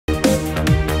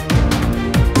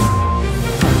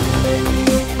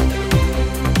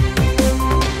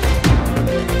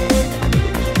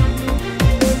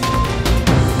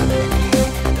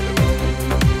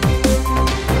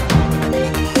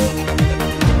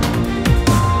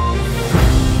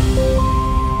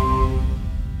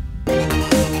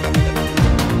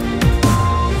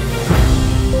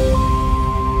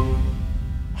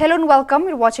and welcome.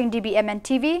 You're watching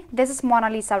dbmnTv. This is Mona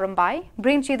Lisa Rumbai,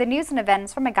 bringing you the news and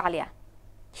events from Meghalaya.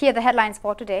 Here are the headlines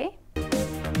for today.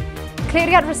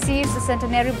 Khasinews receives the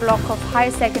centenary block of Higher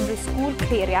Secondary School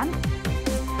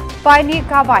Khasinews. Pioneer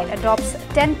Kawai adopts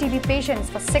 10 TB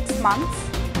patients for 6 months.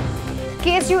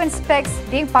 KSU inspects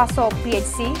Ding Paso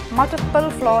PHC, multiple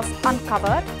flaws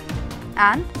uncovered.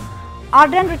 And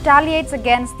Arden retaliates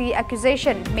against the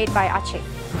accusation made by Aceh.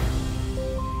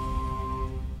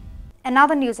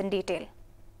 Another news in detail.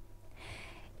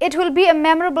 It will be a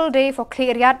memorable day for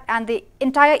Khasinews and the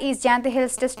entire East Jantha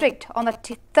Hills district on the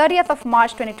 30th of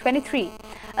March 2023.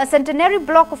 A centenary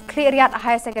block of Khasinews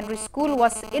Higher Secondary School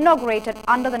was inaugurated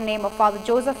under the name of Father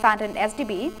Joseph Fanton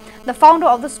SDB, the founder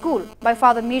of the school, by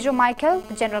Father Mijo Michael,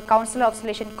 the General Councillor of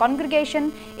Salesian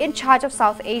Congregation in charge of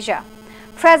South Asia.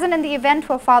 Present in the event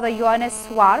were Father Yohanes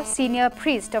Swar, senior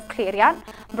priest of Khasinews,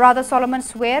 Brother Solomon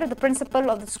Swear, the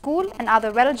principal of the school, and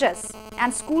other religious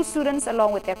and school students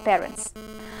along with their parents.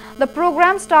 The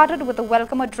program started with a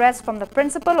welcome address from the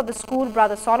principal of the school,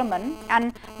 Brother Solomon,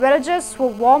 and religious were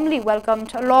warmly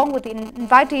welcomed along with the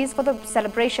invitees for the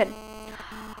celebration.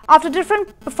 After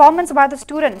different performance by the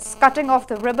students, cutting off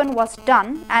the ribbon was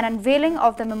done and unveiling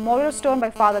of the memorial stone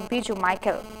by Father Biju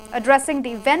Michael. Addressing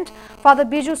the event, Father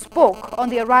Biju spoke on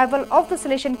the arrival of the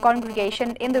Salesian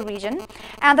congregation in the region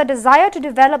and the desire to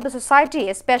develop the society,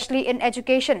 especially in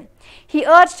education. He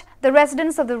urged the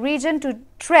residents of the region to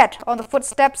tread on the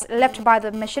footsteps left by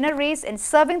the missionaries in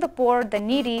serving the poor, the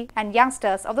needy and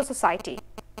youngsters of the society.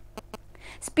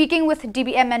 Speaking with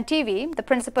dbmnTV, the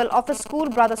principal of the school,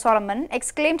 Brother Solomon,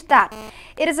 exclaimed that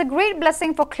it is a great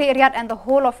blessing for Khasinews and the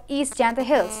whole of East Jantha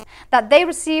Hills that they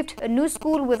received a new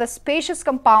school with a spacious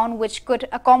compound which could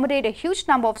accommodate a huge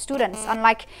number of students,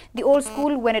 unlike the old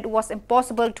school when it was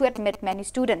impossible to admit many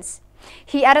students.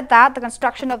 He added that the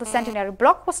construction of the centenary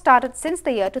block was started since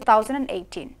the year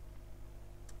 2018.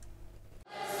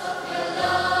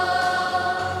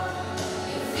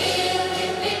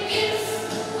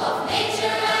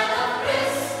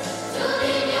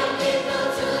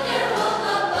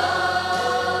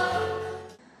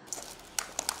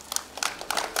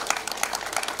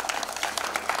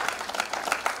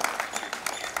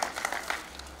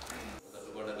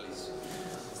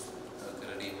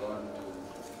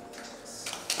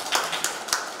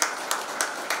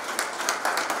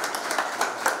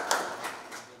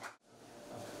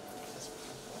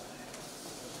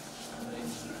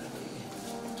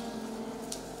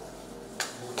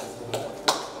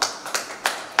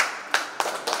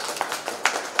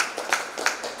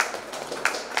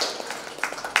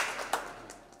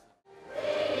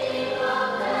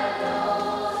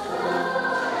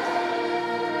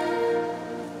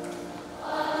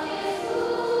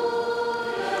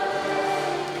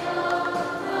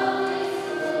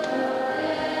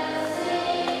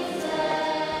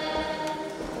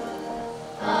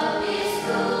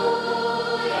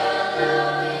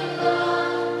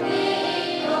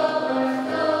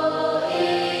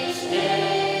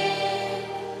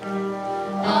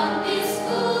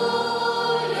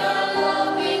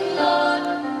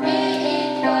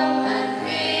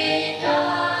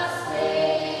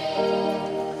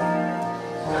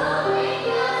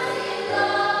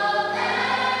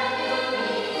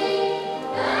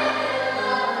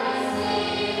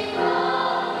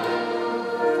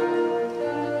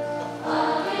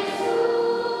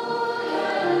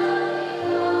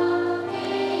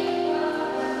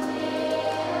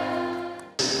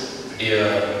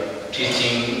 Dear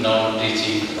teaching,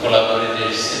 non-teaching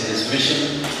collaborators in this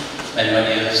mission, and my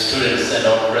dear students and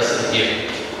all present here.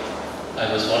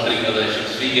 I was wondering whether I should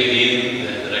speak again.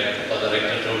 The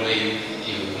rector told me,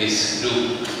 you please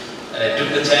do. And I took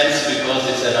the chance because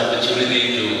it's an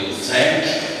opportunity to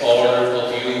thank all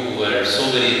of you who were so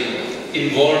very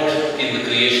involved in the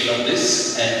creation of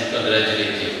this and to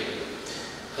congratulate you.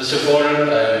 First of all,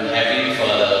 I am happy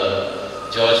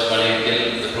for George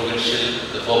Maniakil,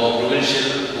 the former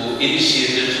provincial, who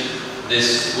initiated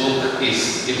this work,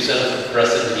 is himself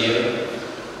present here.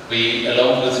 We,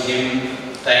 along with him,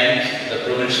 thank the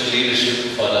provincial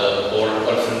leadership for the whole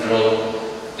orphan role,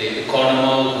 the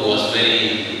economer who was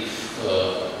very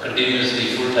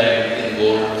continuously full-time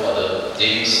involved, Father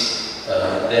James,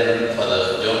 then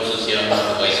Father John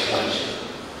Susiyama, the vice provincial.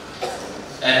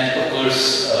 And of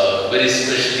course, very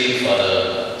especially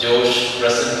Father Josh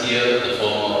present here, the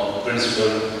former principal,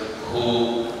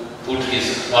 who put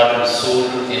his heart and soul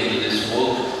into this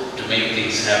work to make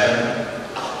things happen.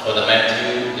 Father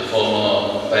Matthew, the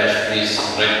former parish priest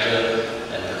and rector,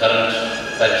 and the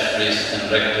current parish priest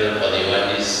and rector, Father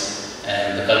Yohanes,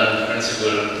 and the current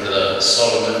principal, Brother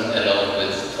Solomon, along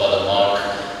with Father Mark,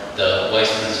 the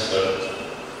vice principal.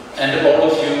 and all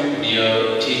of you,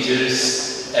 dear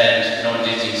teachers and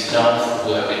non-teaching staff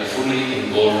who have been fully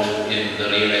involved in the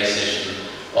realization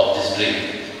of this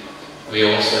dream. We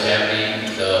are also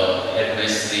happy the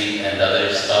headmaster and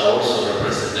others are also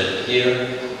represented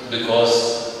here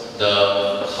because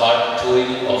the hard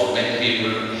toil of many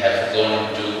people have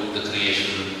gone into the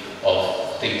creation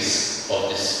of things of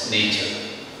this nature.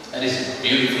 And it's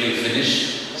beautifully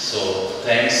finished. So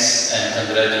thanks and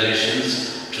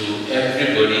congratulations to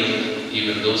everybody,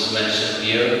 even those mentioned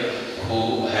here,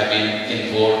 who have been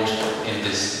involved in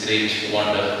this great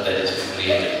wonder that has been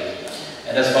created.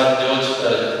 And as Father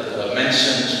George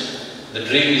mentioned, the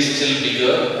dream is still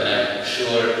bigger, and I'm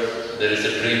sure there is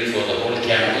a dream for the whole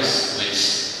campus,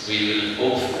 which we will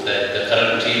hope that the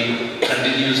current team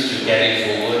continues to carry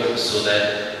forward so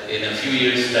that in a few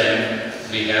years' time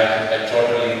we have a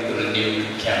totally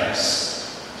renewed campus.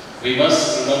 We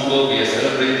must remember we are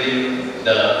celebrating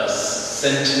the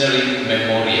centenary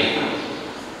memorial,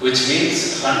 which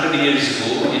means 100 years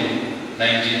ago in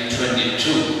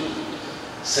 1922,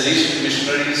 Salesian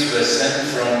missionaries were sent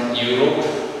from Europe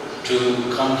to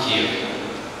come here,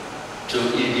 to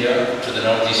India, to the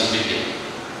northeast of India.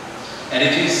 And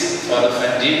it is Father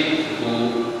Fandi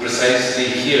who precisely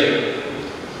here,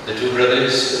 the two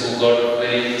brothers who got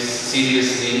very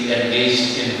seriously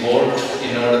engaged, involved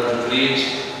in order to create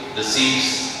the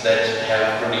seeds that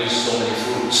have produced so many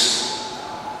fruits.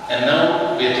 And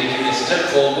now we are taking a step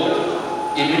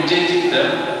forward, imitating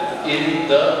them in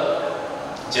the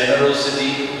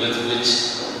generosity with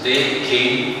which they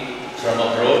came from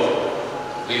abroad.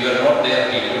 We were not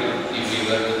their people, if we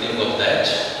were to think of that.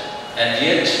 And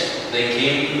yet they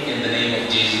came in the name of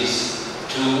Jesus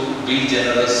to be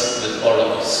generous with all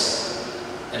of us.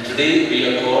 And today we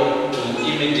are called to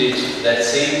imitate that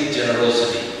same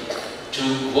generosity, to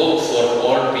work for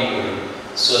all people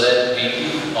so that we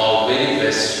give our very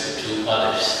best to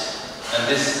others. And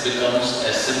this becomes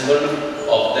a symbol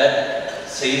of that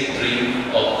same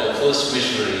dream of the first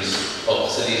missionaries of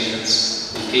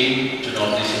Salesians who came to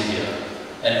Northeast India.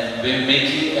 And we're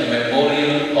making a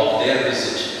memorial of their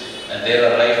visit and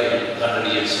their arrival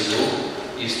 100 years ago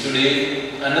is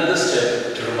today another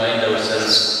step to remind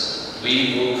ourselves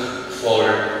we look for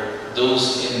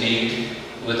those in need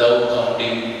without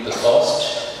counting the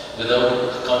cost,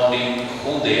 without counting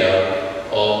who they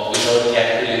are, or without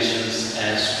calculations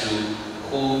as to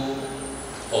who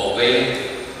or where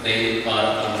they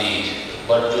are in need,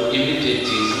 but to imitate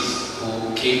Jesus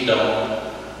who came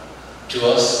down to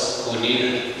us, who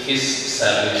needed His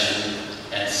salvation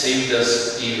and saved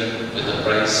us even with the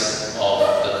price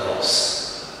of the cross.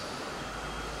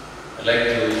 I'd like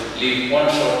to leave one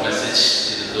short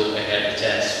message, even though I had a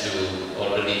chance to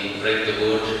already break the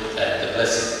word at the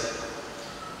blessing.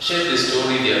 Shared this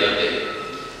story the other day.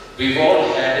 We've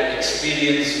all had an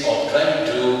experience of trying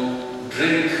to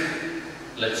drink,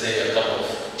 let's say, a cup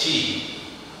of tea,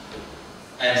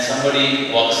 and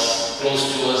somebody walks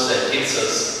close to us and hits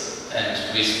us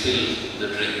and we spill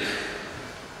the drink.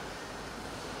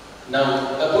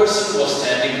 Now, a person was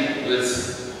standing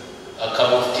with a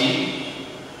cup of tea,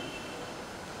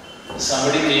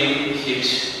 somebody came,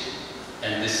 hit,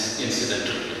 and this incident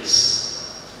took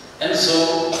place. And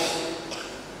so,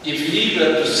 if he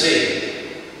were to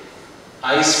say,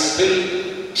 I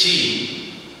spilled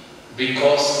tea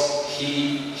because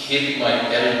he hit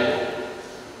my elbow,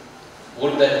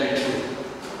 would that be true?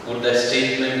 Would that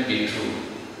statement be true?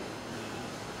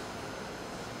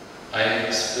 I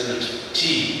spilled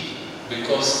tea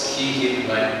because he hit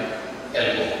my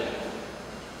elbow.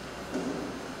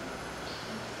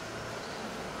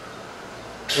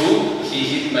 True, he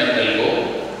hit my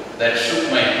elbow, that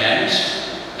shook my hand,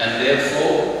 and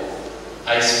therefore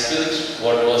I spilled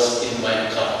what was in my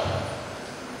cup.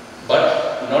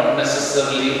 But not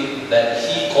necessarily that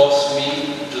he caused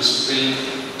me to spill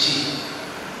tea.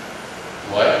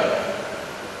 Why?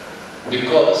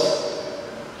 Because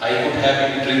I could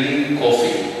have been drinking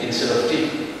coffee instead of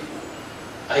tea.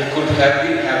 I could have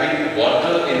been having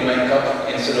water in my cup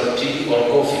instead of tea or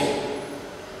coffee.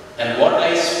 And what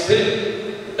I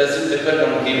spill doesn't depend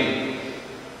on him.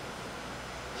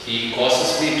 He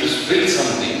causes me to spill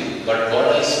something, but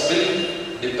what I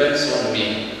spill depends on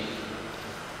me.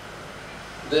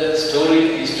 The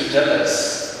story is to tell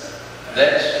us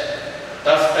that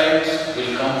tough times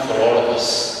will come for all of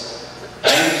us.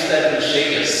 Times that will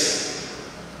shake us,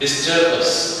 disturb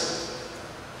us,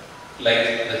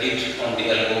 like the hit on the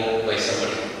elbow by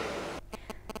somebody.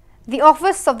 The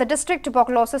Office of the District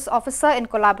Tuberculosis Officer, in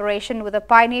collaboration with the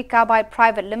Pioneer Carbide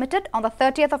Private Limited, on the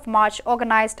 30th of March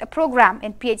organized a program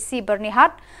in PHC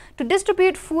Bernihat to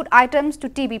distribute food items to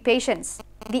TB patients.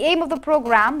 The aim of the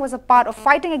program was a part of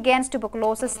fighting against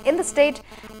tuberculosis in the state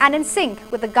and in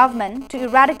sync with the government to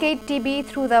eradicate TB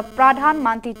through the Pradhan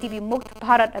Mantri TB Mukt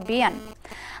Bharat Abhiyan.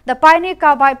 The Pioneer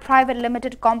Carbide Private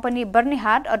Limited Company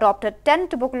Bernihat adopted 10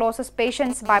 tuberculosis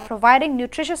patients by providing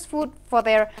nutritious food for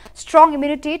their strong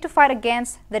immunity to fight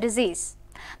against the disease.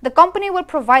 The company will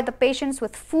provide the patients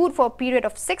with food for a period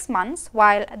of 6 months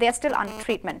while they are still under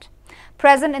treatment.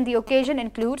 Present in the occasion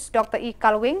includes Dr. E.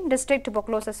 Kalwing, District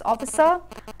Tuberculosis Officer,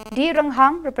 D.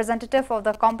 Renghang, representative of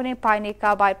the company Pioneer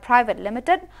Carbide Private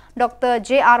Limited, Dr.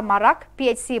 J. R. Marak,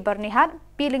 PHC Bernihat,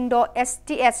 P. Lingdo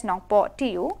STS Nongpo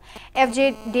TU,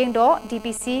 FJ Dingdo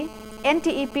DPC,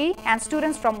 NTEP, and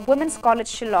students from Women's College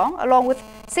Shillong, along with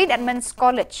St. Edmund's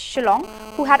College Shillong,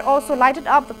 who had also lighted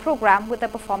up the program with their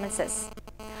performances.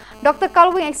 Dr.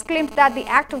 Kalwing exclaimed that the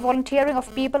act of volunteering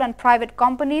of people and private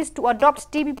companies to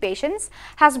adopt TB patients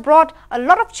has brought a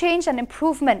lot of change and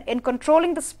improvement in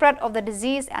controlling the spread of the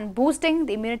disease and boosting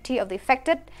the immunity of the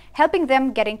affected, helping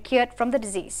them getting cured from the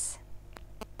disease.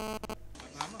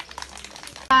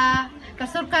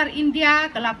 Kasurkar India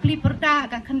kalapli perda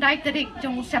ka khandai terik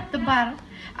jong September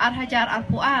hajar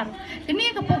arpuar.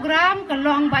 Kini ke program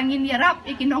kelong bangin yarap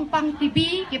ikinong pang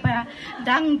TB kipa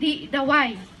dang di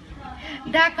dawai.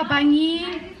 Da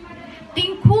kabangi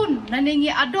tingkun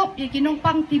naningi adop ikinong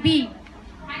pang TB.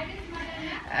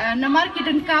 Namar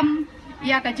kidenkam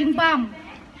ya ka jingbam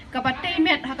ka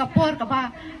bataymet hakapor ka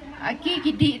ba ki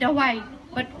kidi dawai.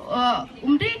 But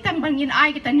umdi tang bangin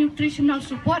ai kita nutritional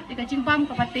support di kajing bam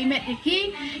ka patay met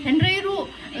iki Henry ru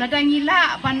ladangi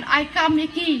la ban ai kam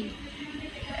iki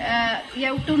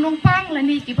ya utunong pang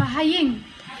lani ki bahaying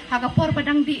hagapor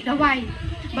padang di dawai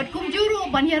but kum juru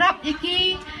ban yarap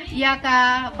iki ya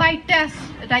ka by test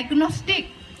diagnostic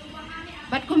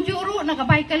but kum juru na ka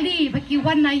by kali baki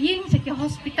wan naying sa ki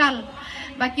hospital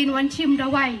bakin wan chim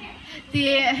dawai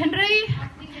ti Henry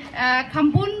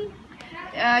kambun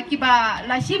kiba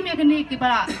lasim ya kini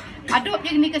kiba adop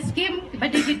ya kini ke skim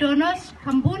kiba digi donors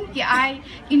kambun ki ai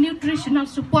ki nutritional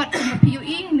support ki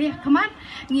PUE ni kaman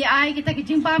ni ai kita ki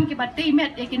jimbam kiba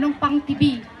temet ya kinong pang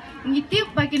TB ni tip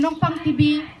bagi nong pang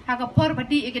TB hagapor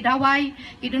badi ki dawai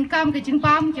ki dunkam ki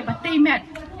jimbam kiba temet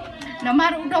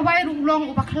namar udawai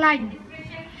rulong ubakhlain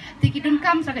ti ki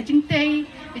dunkam sa ka jingtei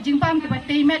ki jimbam kiba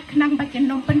temet knang bakin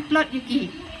nong pentlot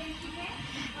yaki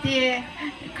ti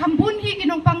kambun hi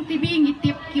kinong pang TB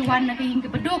ngitip kiwan na kaying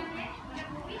kibaduk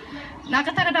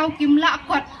nakata daw kimla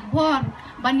kot bor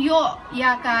banyo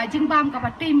ya ka jingbam ka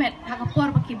patimet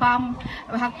hakapor bakibam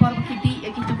hakapor bakidi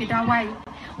ya kitu kidawai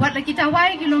wat la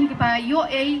kitawai kilong kipa yo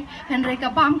henry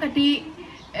ka bam kadi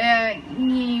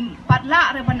ni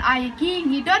patla re ban ai ki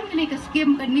ni don kini ka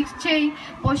skim ka next che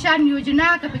poshan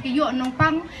yojana ka pikiyo nong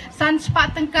pang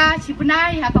sanspat tengka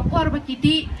sipenai hakapor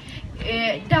bakidi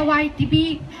dawai TB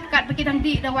kat pakidang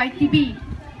di dawai TB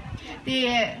ti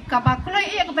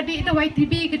kabakulai kabadi dawai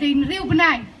TB kedin riu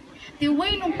benai ti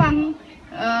wei numpang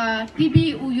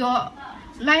TB uyo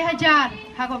lai hajar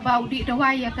hakabau di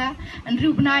dawai ya ka an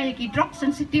riu benai ki drug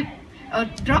sensitive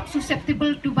drug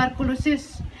susceptible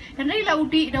tuberculosis henry la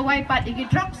udi dawai pat ki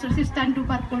drug resistant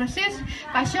tuberculosis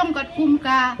kasyong kat kum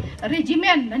ka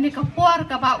regimen ni ka por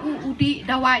ka ba udi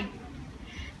dawai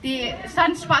di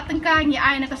sanspa tengka ni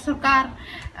ai nak surkar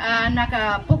nak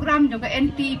program juga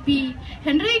NTEP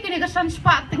Henry kini ke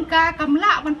sanspa tengka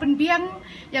kamla man penbiang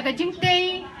ya ke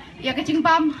jingtei ya ke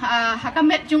jingbam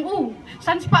hakamet jungu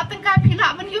sanspa tengka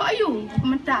pila man yo ayu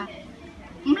menta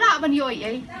mla man yo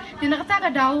ai di nak kata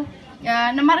kadau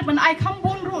namar ban ai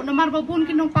kambun ru namar babun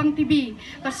kinong pang TB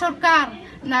ke surkar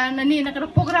na ni nak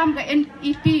program ke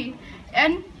NTEP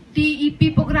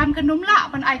DEP program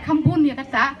kenumla pan ai kambun ya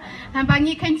kata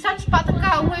hambangi kensan spa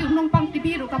teka we nong pang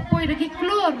TB ro kapoi lagi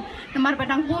klur namar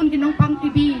badang pun kinong pang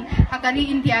TB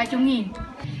hakali India jungi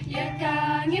ya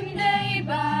kangim dei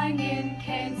bangin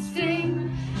can sing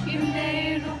im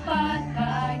dei rupat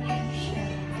bangin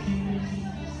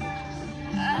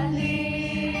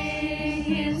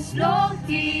aling slow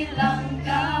ti lang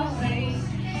kawe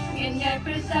ngin ya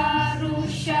pertaru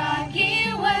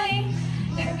shakiwe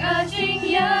Kajing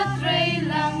ya tray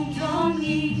lang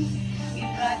jongi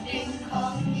iprating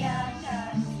kong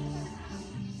yatan.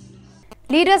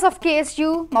 Leaders of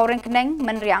KSU, Maurengkeneng,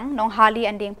 Menriang, Nonghali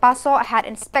and Deng Paso had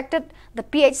inspected the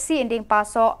PHC in Deng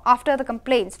Paso after the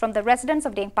complaints from the residents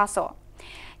of Deng Paso.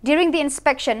 During the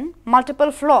inspection,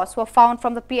 multiple flaws were found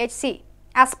from the PHC.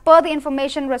 As per the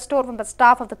information restored from the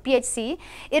staff of the PHC,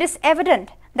 it is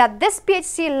evident that this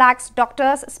PHC lacks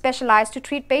doctors specialized to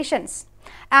treat patients.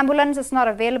 Ambulance is not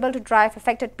available to drive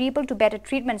affected people to better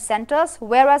treatment centers,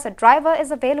 whereas a driver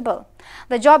is available.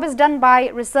 The job is done by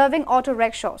reserving auto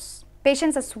rickshaws.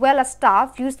 Patients as well as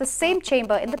staff use the same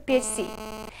chamber in the PHC.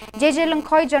 JJ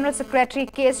Lungkhoi General Secretary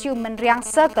KSU Menriang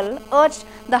Circle urged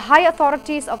the high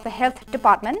authorities of the health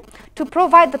department to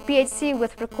provide the PHC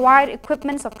with required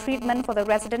equipments of treatment for the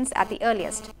residents at the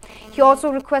earliest. He also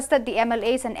requested the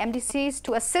MLAs and MDCs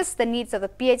to assist the needs of the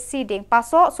PHC Deng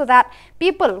Paso so that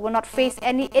people will not face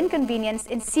any inconvenience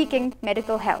in seeking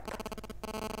medical help.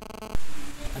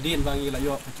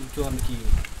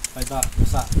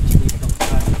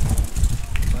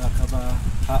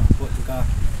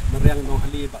 Meriang dong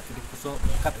hali bak jadi kusok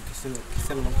kat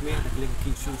kiseng long kme nak leng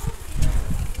ki su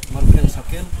marbiang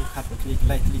sakel kat kini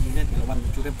light lingnya di lawan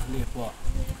curem hali po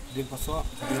ding kusok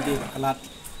di kalat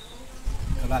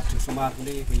tu sumar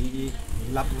ni bi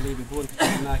lap ni bi bun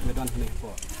na ki don hali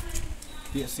po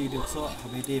PSC ding so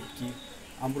habide ki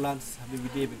ambulans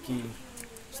habide ki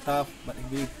staff bat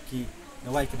bi ki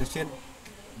dawai kedesen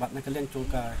bat nak leng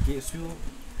cungka KSU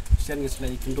sen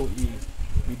ngeslai kindo i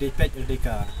bi de pet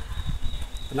deka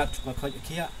Penat cuma kau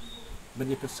kia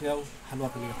beri persiau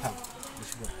halwa kini tang.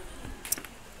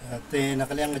 Te nak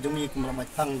liang ngajungi kumramai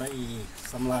tang dari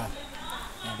samla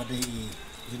badai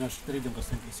university jom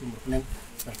keseng isu berkenang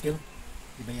terkil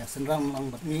dibayar senram lang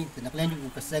batmi te nak liang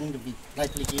jom keseng jom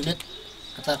light unit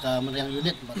kata ka meriang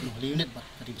unit bat unit bat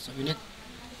tadi besar unit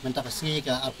minta kasih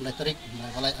ke elektrik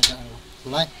Meghalaya agak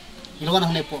mulai ilawan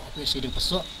hang nepo apa isi ding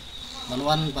pesok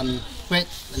banwan ban kwet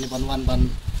dan banwan ban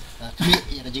kami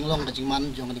ya jinglong da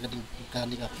jingman jong ni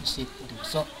ka isi di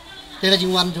besok te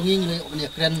jingwan jonging le on ya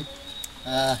kren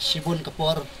sibun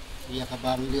kapor ya ka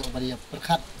bang le on ya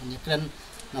perkhat on ya kren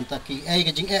nam ta ki ai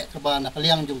ka jing ka ba nak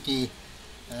liang jong ki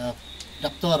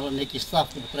doktor ni ki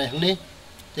staff ki pre hang ni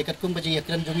te kat kum ba jing ya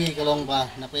kren jongi ka long ba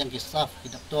nak liang ki staff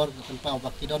ki doktor ka tempa ba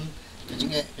ki don ka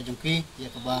jing ka jong ki ya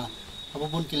ka ba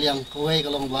habun ki liang kowe ka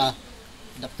long ba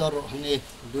doktor hang ni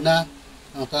duna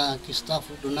Nanta ki staff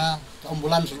duna ka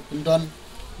ambulans pendon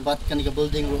bat kan ke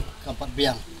building ru kampat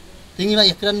biang tingi la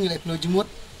yakran ngi plo jumut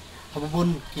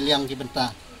habun kiliang ki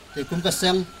benta te kum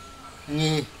kaseng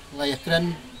ngi la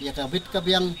yakran ya ka bit ka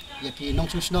biang ya ki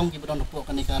nong susnong ki bodon po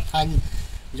kan ka than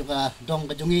juga dong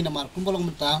ka jungi namar kumbolong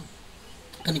benta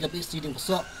kan ka pisi ding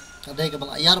besok kadai ka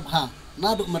bal ayar bha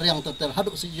nadu meriang terter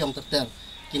haduk si jong terter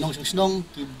ki nong susnong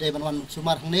ki de banwan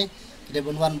sumar hangne ki de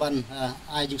banwan ban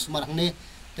ai jing sumar hangne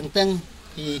teng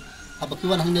ki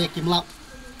abakiwan hang ne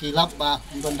kilap ba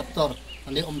umdon doktor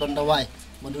ande umdon dawai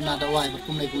maduna dawai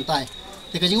berkumlai kumtai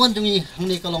te ka jingwan jungi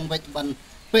hang ne kalong bet ban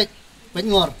pet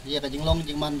ngor ya ka jinglong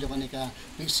jingman jong ne ka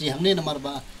pisi hang ne namar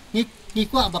ba ni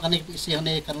kwa ba kan pisi hang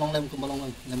ne kan long lem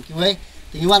kumbalong lem kiwe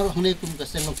tingiwan hang ne kum ka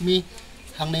seng long mi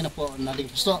hang ne na po na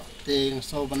ding so te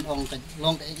so ban ong ka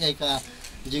long ka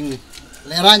jing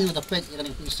leran da pet ya kan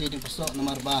pisi ding so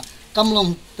namar ba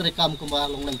kamlong terekam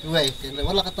kumba long lem kiwe te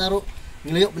wala kataru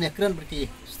ngeliuk benekran berki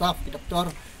staff ki doktor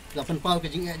lapan pau ke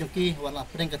jing jongki wala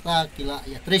preng kata kila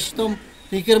ya tristum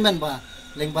pikirmen ba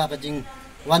lengba ka jing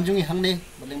wanjungi hangne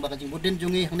lengba ka jing budin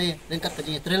jungi hangne lengkat ka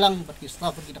jing trelang berki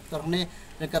staff ki doktor hangne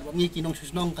lengkat ngi kinong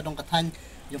susnong kadong kathan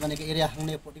jomane ke area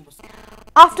hangne poding.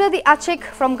 After the Achik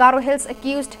from Garo Hills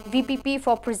accused VPP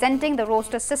for presenting the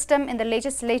roster system in the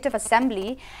Legislative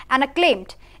Assembly and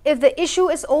acclaimed if the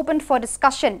issue is opened for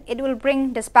discussion, it will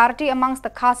bring disparity amongst the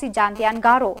Khasi, Janti and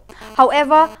Garo.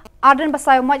 However, Arden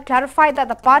Basayomot clarified that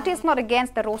the party is not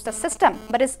against the roster system,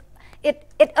 but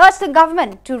it urged the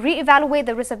government to re-evaluate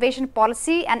the reservation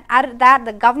policy and added that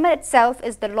the government itself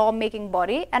is the law-making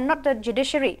body and not the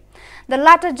judiciary. The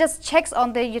latter just checks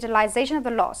on the utilization of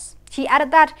the laws. He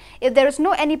added that if there is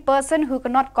no any person who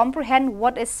cannot comprehend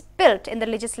what is spilled in the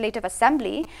Legislative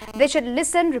Assembly, they should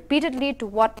listen repeatedly to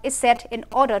what is said in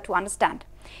order to understand.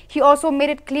 He also made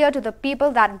it clear to the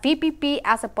people that VPP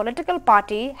as a political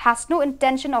party has no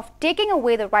intention of taking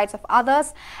away the rights of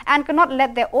others and cannot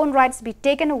let their own rights be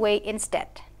taken away instead.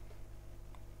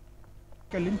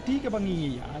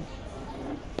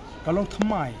 Kalau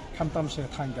thamai khamtam se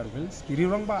thang garwils kiri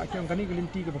rong ba kyang kani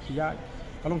galinti ke bakia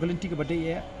kalong galinti ke bade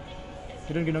ye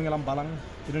kidon ginong elam balang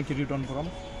kidon kiri don borom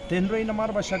tenrei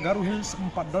namar ba Garo Hills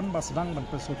 4 don ba sedang ban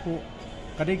pesuku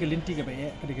kade galinti ke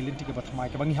bae kade galinti ke bathamai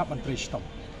ke bangi hap ban prestom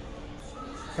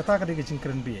kata kade ke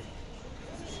jingkren bi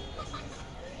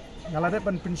ngalade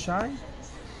ban pinshai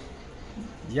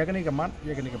ya kani ke mat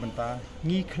ya kani ke benta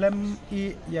ngi klem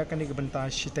I ya kani ke benta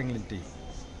shiteng linti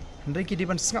Hendai ki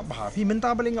diban sengap bah. Fi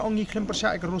minta baling ongi klaim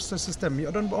persya ke roster system. Mi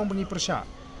odon boong bangi persya.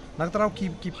 nak tarau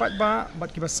ki pat ba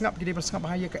bat ki basngap ki basngap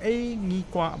ha ya ka ngi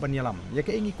kwa ban yalam ya ka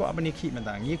ngi kwa ban ki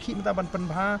menta ngi ki menta ban pen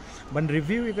ba ban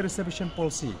review ya reservation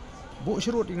policy bu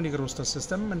syurut yang di roster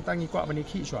system menta ngi kwa ban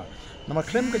ki shwa nama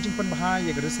claim ka jing pen ba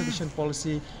ya reservation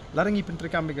policy larangi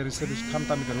pentrikam ya reservation kam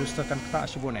tam ya roster kan kata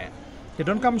shibone ke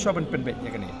don kam shwa ban pen be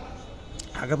ya kani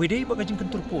aga bide ba ka jing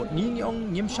kentur pot ngi ong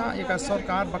nyimsha ya ka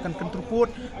sarkar bakan kentur pot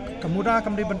kemuda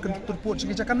kam de ban kentur pot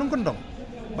sejakan nong kendong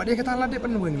ba dia kata lade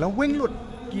pen weng la weng lut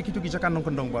kitu kijakan nong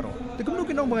kendong baro te kemnu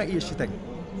kinong mga iya siteng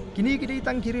kini kidi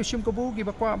tang kiri sim kebu gi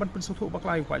bakwa ban pensutu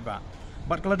baklai kwai ba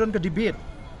bat kaladon ke debate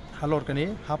halor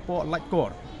kani hapo light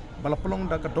core bala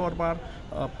pelong da ke dor bar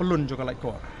pelun juga light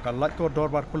core kal light core dor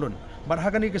bar pelun bat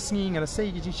hagani ke sngi ngala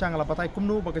sei gi chang la batai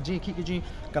kumnu ba ji ki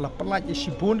kala pelaj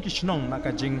sibun ki snong na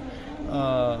ka jing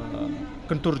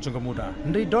kentur jong muda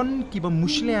ndai don ki ba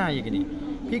muslia ye gini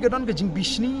ki ga don ke jing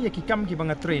bisni ye ki kam ki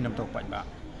banga train am tok pai ba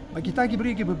bagi kita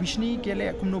beri ke bisni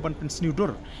kele kumno ban pensniu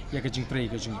dur ya ke jing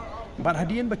trei ke jing bar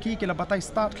hadian baki kela batai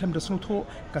start klem desnu tho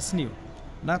kasniu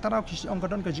na tarau ki ong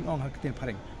kadon ke jing ong hakten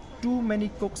phareng too many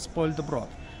cooks spoil the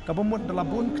broth kabamut dalam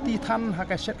bun kti than ha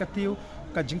ka shet ka tiu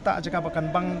ka jing ta jaka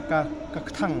bakan bang ka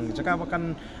thang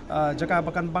jaka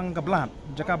bakan bang ka blat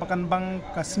jaka bakan bang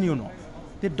kasniu no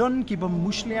te don ki bam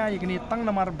muslia yekni tang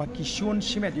namar baki shon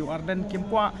shimet yu arden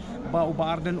kimkwa ba uba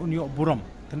arden unyo burom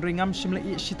tenringam shimle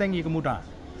i siteng yi kemuda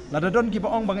lada don ki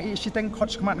baong bang i siteng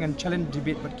khot khmat ngan challenge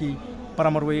debate baki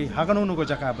paramarwe haganu no go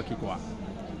jaka baki kwa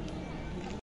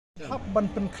hab ban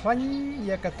pen khlan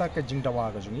ya kata ka jing dawa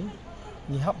ga jungi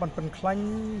ni hab ban pen khlan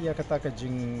ya kata ka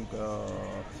jing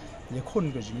ya khun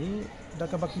ga jungi da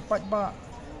ka baki pat ba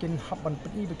kin hab ban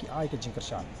pen i baki ai ka jing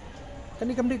kersan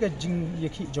kani kamde ka jing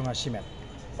ya ki jonga simet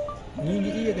ni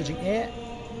i ka jing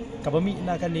ka bami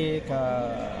na kani ka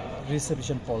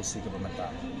reservation policy ka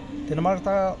bamata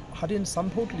Tenamarta hadin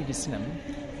samthot ligi sinem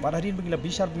bar hadin bigla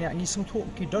bishar nya ngi sungtho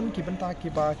ki don ki benta ki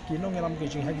ba ki no ngelam ke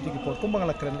jing hagi ki por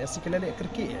kumbangala kren esikale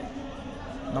kerki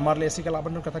namar le esikala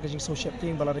ban kata ke jing social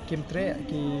ting bala kim tre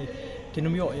ki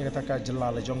numyo ya kata ka jalla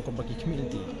le jong ko bagi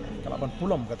community kala ban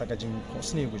pulom kata ka jing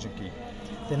kosni go jiki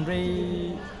tenre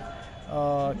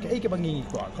ke bangi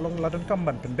ko kalong ladon kam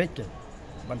ban penbek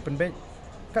ban penbek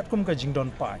kat kum ka jing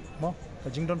don pai mo ka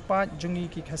jing don pai jungi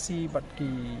ki khasi bat ki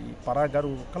para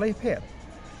garu kalai phet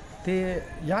te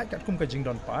ya kat kum ka jing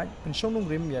don pai pen shonung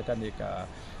rim ya kan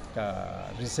ka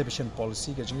reservation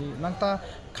policy ka jungi nangta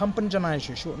kampan janai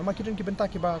shu nama kidun ki benta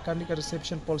ki ba kan ka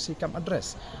reservation policy kam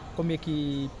address kom ki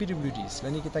PWDs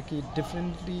lani kita ki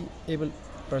differently able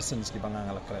persons ki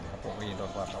bangang ala kren apo wi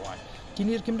dor ba tawai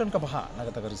kinir kim don ka baha na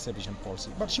kata reservation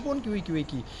policy but sibon ki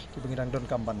bangirang don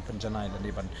kamban penjanai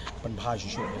dan ban bha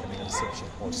shu ni reservation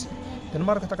policy dan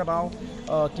mar kata kadau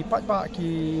ki pat ba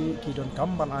ki don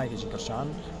kamban ai ki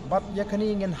kersan but ya kani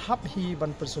ngen hap hi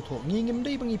ban persutho ngingim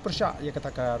dei bangi persha ya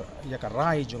ka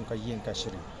rai jong ka yeng ka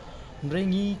shri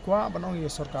nrengi kwa banong ye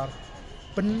sarkar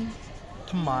pen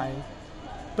thamai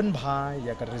pen bha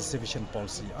ya ka reservation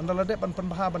policy andala de ban pen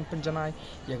bha ban penjanai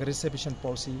ya ka reservation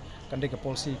policy kan de ka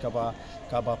policy ka ba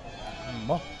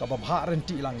bha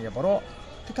renti lang ya baro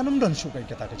te kanum don shu kai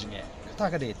kata ka jinge kata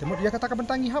ka de temut ya kata ka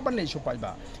bentangi haban le shu pai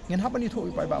ba ngen haban ni tho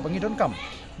pai ba bangi don kam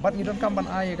bat ngi don kam ban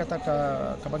ai kata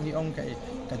ka bangi ong kai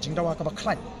ka jingdawa ka ba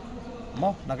khlai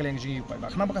mo nagaleng ji pai ba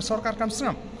khna ba ka sarkar kam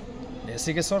sngam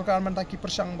lesi ke sarkar man ta ki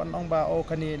persang ban ong ba o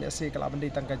kani lesi kala ban dei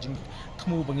tang ka jing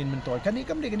thmu bangin men toy kani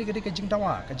kam de kani ka jing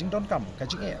dawa ka jing don kam ka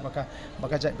jing e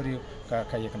baka jai beri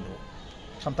ka ye kan do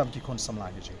samtam ki kon samla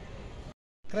ge ji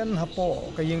kren hapo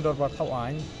ka yeng dor ba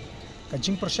thawai ka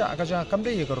jing persha ka ja kam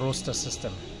de ka roster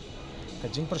system ka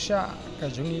jing persha ka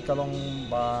jungi kalong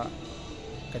ba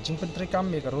ka jing pentri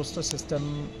kam ye ka roster system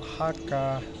ha ka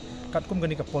kat kum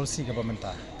gani ka policy ka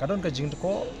bamenta kadon ka jing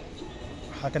ko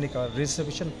hakani ka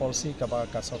reservation policy ka ba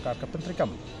ka sarkar ka pentri kam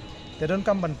tedon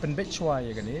kam ban penbet chwa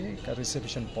ye gani ka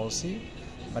reservation policy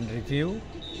ban review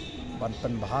ban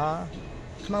penbha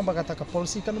khna ba kata ka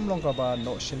policy kan mlong ka ba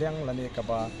no shiliang lani ka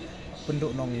ba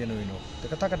penduk nong yenu te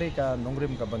kata ka de ka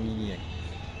nongrim ka bangi ye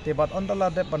te bat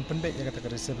ondala de ban penbet ye kata ka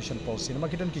reservation policy nama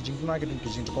kidon ki jingna kidon ki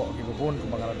jing ko ki bon ko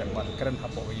mangala de ban keren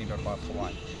hapo yi dor ba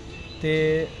thawai te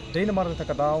deina mar ta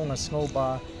ka daw ngasno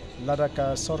ba lada ka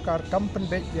sarkar kampen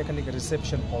bet ya kan ka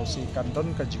reception policy kan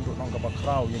don ka jingru nong ka ba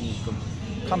kraw yangi kum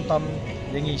khamtam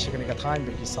yangi shikani ka time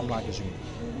be ki samla ke jing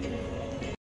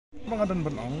mga don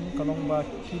banong kalong ba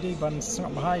kidei ban sang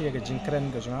bahaya ka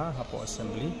jingkren ka junga hapo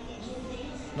assembly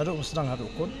lada usrang hadu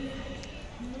kot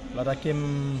lada kim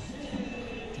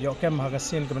yo kem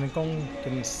hagasin ka beningkong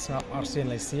kin sang arsen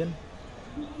laisien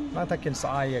nata kin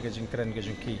saaya ka jingkren ka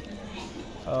jungki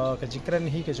ka jingkren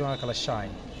hi ka junga kala shai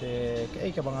te kai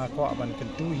ka banga ko aban kan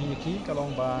tu hi ki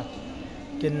kalong ba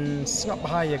kin singap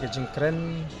bahaya ke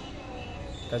jengkren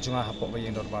ke junga hapok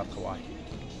bayang dorbar kawai.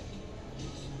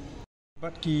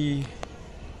 Bat ki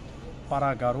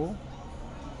para garu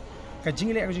ke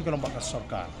jingle ke jing kelompok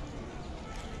sarkar.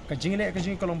 Ke jingle ke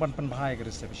jing kelompok penbahaya ke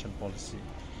reservation policy.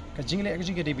 Ke jingle ke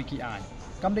jing ke DBKI.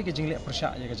 Kam de ke jingle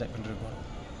persya ya ke jai pendergor.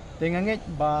 Tenganget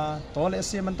ba tole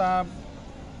se menta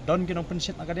don kinong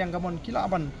pensit agad yang gamon kila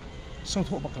aban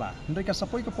sungthu bakla mereka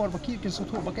sapoi ke por baki ke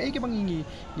sungthu bakai ke bangi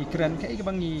ni keren ke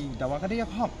bangi dawa kada ya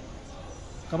hop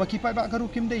ka baki pai ba garu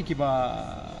kim dei ki ba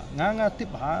nga tip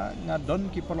ha nga don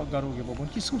ki polok garu ke bobon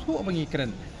ki sungthu bangi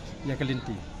keren ya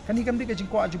kelinti kan hi kam dei ke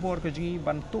jingko ajubor ke jingi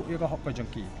bantu ya ka hop ke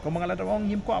jengki ko mangala dawang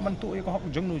him ko bantu ya ka hop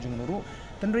jengnu jengnuru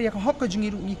tenre ya ka hop ke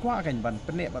jingi ru ni kwa kan ban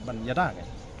penek ban yada kan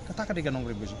kata kada ganong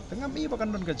ribuji tengam i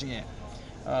bakan don ke jingi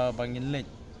bangin lek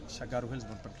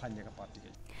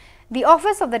The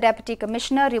Office of the Deputy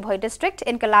Commissioner, Ribhoi District,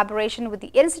 in collaboration with the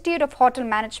Institute of Hotel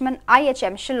Management,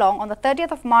 IHM Shillong, on the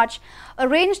 30th of March,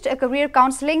 arranged a career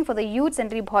counselling for the youths in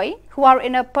Ribhoi who are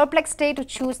in a perplexed state to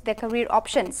choose their career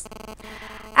options.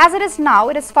 As it is now,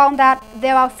 it is found that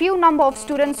there are few number of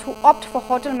students who opt for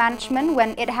hotel management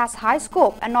when it has high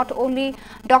scope and not only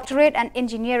doctorate and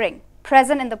engineering.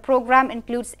 Present in the program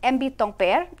includes MB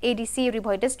Tongper, ADC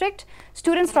Ribhoi District,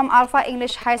 students from Alpha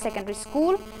English High Secondary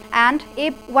School, and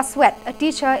Abe Waswet, a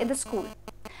teacher in the school.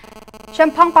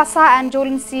 Champang Pasa and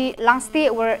Jolin C.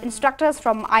 Langste were instructors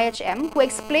from IHM who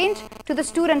explained to the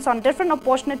students on different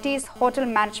opportunities hotel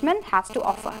management has to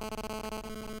offer.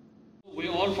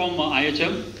 We're all from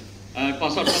IHM.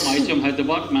 Pasa from IHM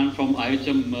Hyderabad, man from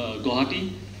IHM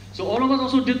Guwahati. So all of us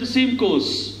also did the same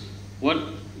course, what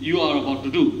you are about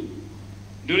to do.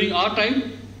 During our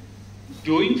time,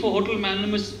 going for hotel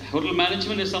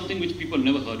management is something which people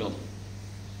never heard of.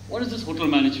 What is this hotel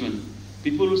management?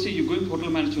 People will say, you're going for hotel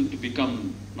management to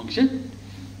become Nokshet.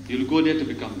 You'll go there to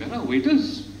become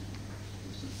waiters.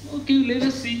 Okay, let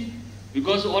us see.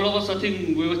 Because all of us, I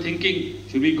think, we were thinking,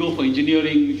 should we go for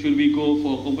engineering? Should we go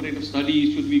for comparative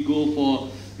studies? Should we go for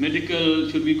medical?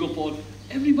 Should we go for...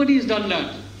 Everybody has done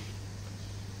that.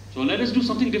 So let us do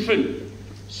something different.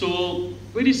 So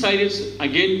we decided,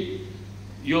 again,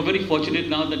 you're very fortunate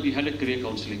now that we had a career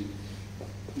counseling.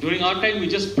 During our time, we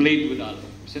just played with our life.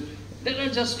 We said, let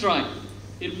us just try.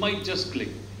 It might just click.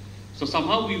 So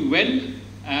somehow we went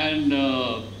and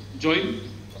joined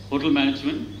hotel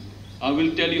management. I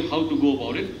will tell you how to go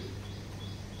about it.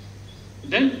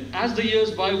 Then, as the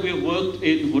years by, we have worked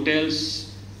in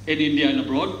hotels in India and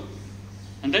abroad.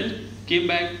 And then came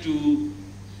back to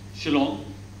Shillong.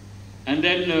 And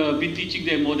then been teaching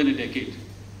there more than a decade.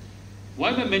 Why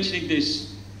am I mentioning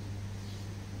this?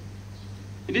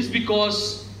 It is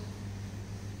because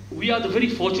we are the very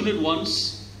fortunate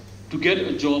ones to get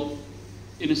a job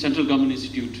in a central government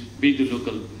institute, being the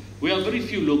local. We have very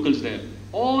few locals there.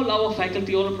 All our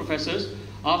faculty, all our professors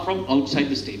are from outside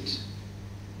the state.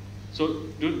 So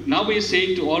now we're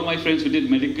saying to all my friends who did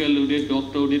medical, who did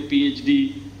doctor, who did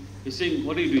PhD, we're saying,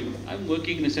 what are you doing? I'm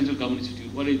working in a central government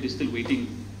institute. What are they still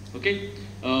waiting? Okay,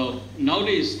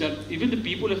 nowadays that even the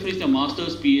people who have finished their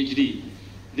master's, PhD,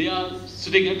 they are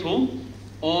sitting at home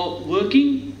or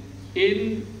working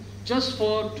in just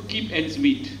to keep ends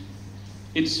meet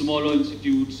in smaller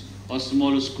institutes or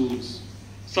smaller schools.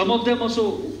 Some of them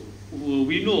also,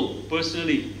 we know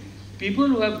personally, people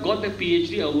who have got their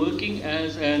PhD are working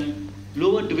as a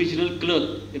lower divisional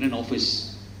clerk in an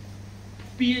office.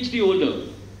 PhD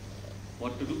holder,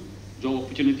 what to do? Job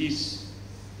opportunities.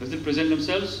 Does it present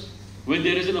themselves? When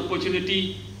there is an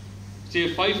opportunity,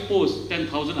 say 5 posts,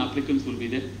 10,000 applicants will be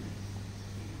there.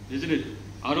 Isn't it?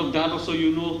 Out of that also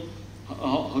you know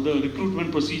how the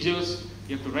recruitment procedures,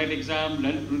 you have to write exam,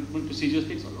 learn recruitment procedures,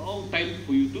 takes a long time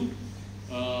for you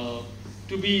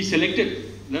to be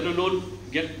selected, let alone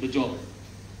get the job.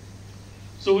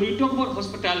 So when you talk about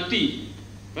hospitality,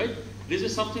 right, this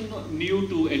is something not new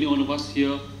to any one of us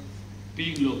here,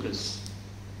 being locals.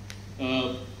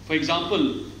 For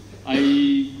example,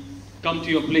 I come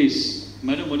to your place.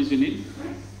 Madam, what is your name?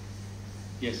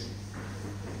 Yes.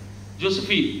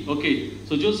 Josephine. Okay.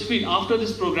 So Josephine, after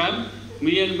this program,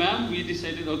 me and ma'am, we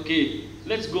decided, okay,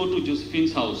 let's go to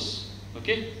Josephine's house.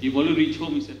 Okay. You've already reached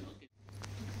home. We said, okay.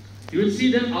 You will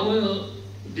see that our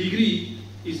degree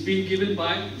is being given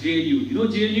by JNU. You know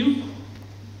JNU?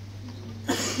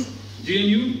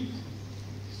 JNU,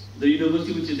 the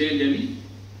university which is there in Delhi.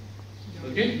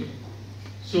 Okay.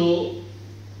 So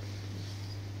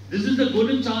this is the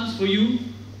golden chance for you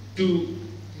to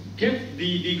get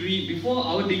the degree before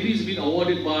our degree has been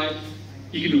awarded by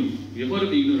IGNU. You have heard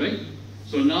of IGNU, right?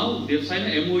 So now they have signed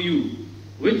an MOU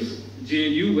with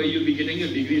JNU where you'll be getting your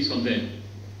degrees from there.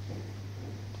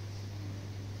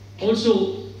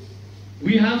 Also,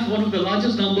 we have one of the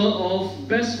largest number of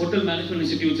best hotel management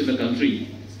institutes in the country.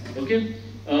 Okay,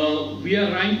 we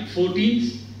are ranked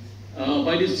 14th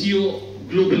by the CEO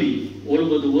globally all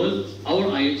over the world. Our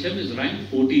IHM is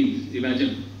ranked 14th.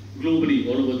 Imagine, globally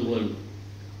all over the world.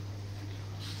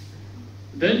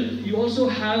 Then you also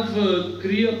have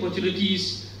career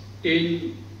opportunities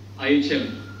in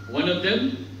IHM. One of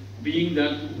them being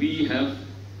that we have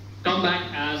come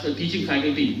back as a teaching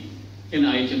faculty in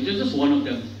IHM. Just one of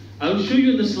them. I will show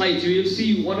you in the slides. You will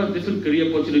see what are different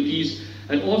career opportunities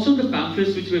and also the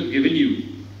pamphlets which we have given you.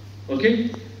 Okay?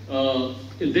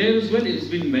 There as well, it has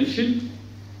been mentioned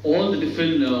all the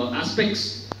different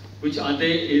aspects which are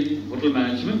there in hotel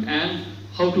management and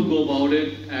how to go about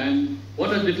it and what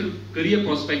are different career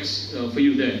prospects for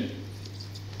you there.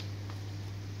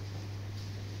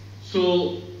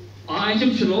 So,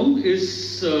 IHM Shillong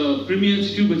is a premier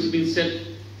institute which has been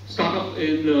start up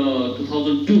in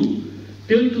 2002.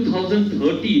 Till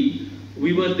 2013,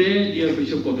 we were there near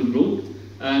Bishop Cotton Road.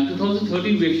 And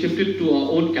 2013, we have shifted to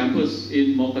our own campus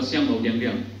in Mokasiam,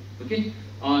 Baodiangliang. Okay,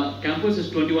 our campus is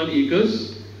 21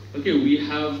 acres. Okay, we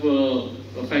have a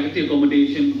faculty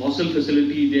accommodation, hostel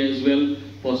facility there as well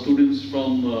for students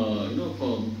from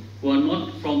who are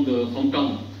not from the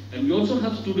hometown. And we also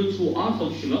have students who are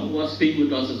from Shillong who are staying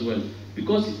with us as well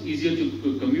because it's easier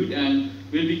to commute and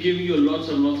we'll be giving you lots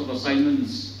and lots of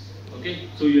assignments. Okay,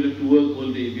 so you'll have to work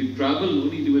all day. If you travel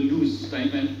only, you will lose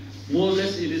time, and more or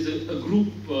less it is a group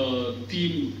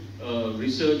team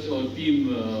research or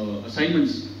team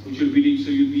assignments which you'll be needing.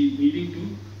 So you'll be needing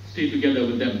to stay together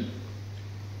with them.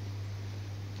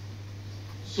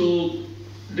 So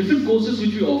different courses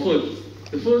which we offered.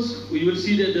 The first, we will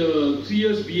see that the 3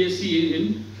 years BSc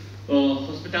in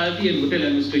hospitality and hotel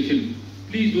administration.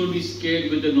 Please don't be scared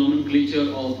with the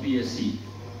nomenclature of BSc.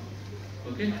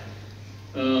 Okay.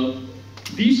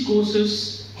 These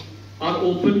courses are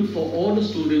open for all the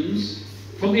students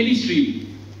from any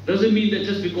stream. Doesn't mean that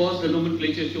just because the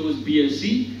nomenclature shows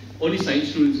BSc, only science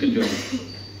students can join.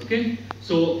 Okay?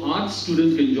 So arts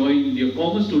students can join, your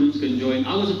commerce students can join.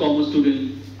 I was a commerce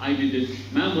student, I did it.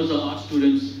 Ma'am was an art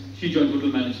student, she joined hotel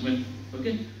management.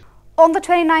 Okay? On the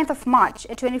 29th of March,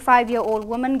 a 25-year-old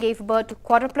woman gave birth to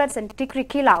quadruplets in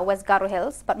Tikrikila, West Garo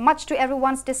Hills. But much to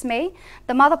everyone's dismay,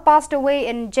 the mother passed away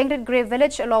in Jengrit Grey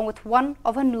village along with one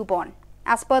of her newborn.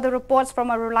 As per the reports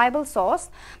from a reliable source,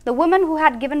 the woman who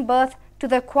had given birth to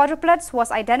the quadruplets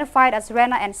was identified as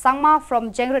Rena and Sangma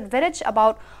from Jengrit village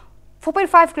about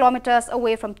 4.5 kilometers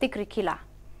away from Tikrikila.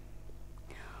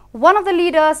 One of the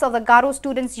leaders of the Garo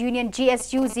Students' Union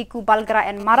GSU, Ziku Balgra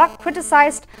and Marak,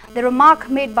 criticized the remark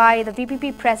made by the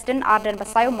VPP President Arden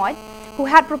Basayomoy, who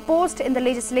had proposed in the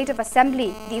Legislative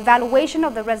Assembly the evaluation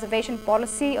of the reservation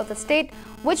policy of the state,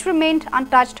 which remained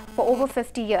untouched for over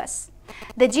 50 years.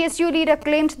 The GSU leader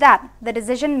claimed that the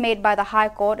decision made by the High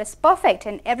Court is perfect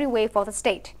in every way for the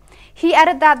state. He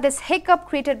added that this hiccup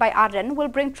created by Arden will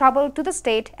bring trouble to the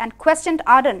state and questioned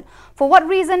Arden for what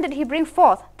reason did he bring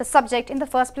forth the subject in the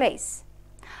first place.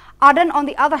 Arden, on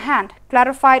the other hand,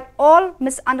 clarified all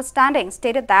misunderstandings,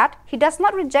 stated that he does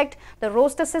not reject the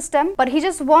roster system, but he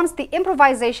just wants the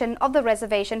improvisation of the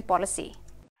reservation policy.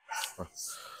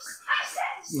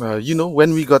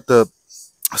 When we got the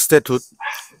statute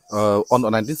on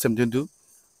 1972,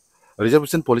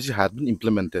 reservation policy had been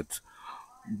implemented,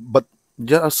 but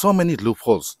there are so many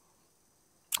loopholes.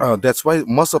 That's why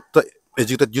most of the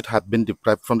educated youth have been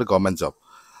deprived from the government job.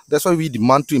 That's why we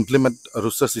demand to implement a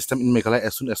roster system in Meghalaya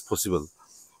as soon as possible.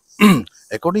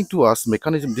 According to us,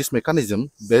 this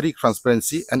mechanism very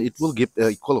transparency and it will give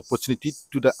equal opportunity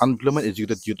to the unemployment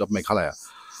educated youth of Meghalaya.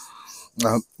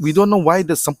 We don't know why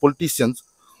some politicians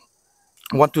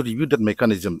want to review that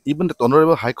mechanism. Even the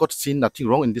Honorable High Court seen nothing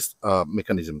wrong in this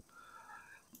mechanism.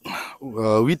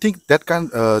 We think that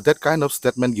kind of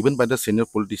statement given by the senior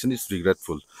politician is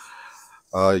regretful.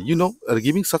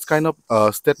 Giving such kind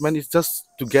of statement is just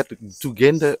to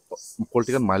gain the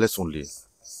political mileage only.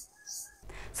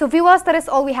 So viewers, that is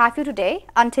all we have for you today.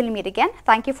 Until we meet again,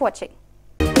 thank you for watching.